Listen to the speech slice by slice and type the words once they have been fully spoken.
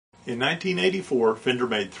In 1984, Fender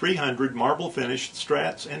made 300 marble-finished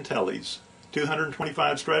Strats and Teles,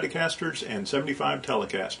 225 Stratocasters, and 75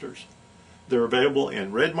 Telecasters. They're available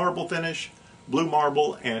in red marble finish, blue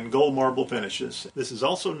marble, and gold marble finishes. This is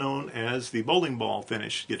also known as the bowling ball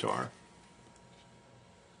finish guitar.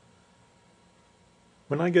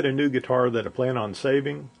 When I get a new guitar that I plan on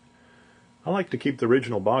saving, I like to keep the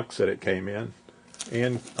original box that it came in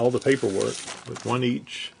and all the paperwork with one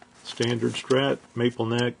each standard Strat, maple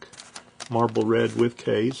neck, marble red with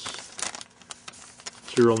case,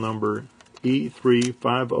 serial number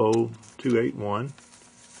E350281.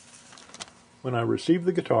 When I received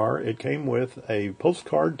the guitar, it came with a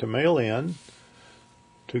postcard to mail in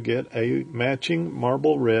to get a matching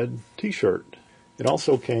marble red t-shirt. It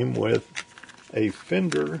also came with a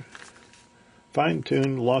Fender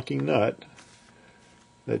fine-tuned locking nut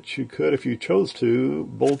that you could, if you chose to,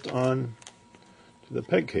 bolt on to the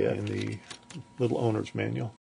peg head in the little owner's manual.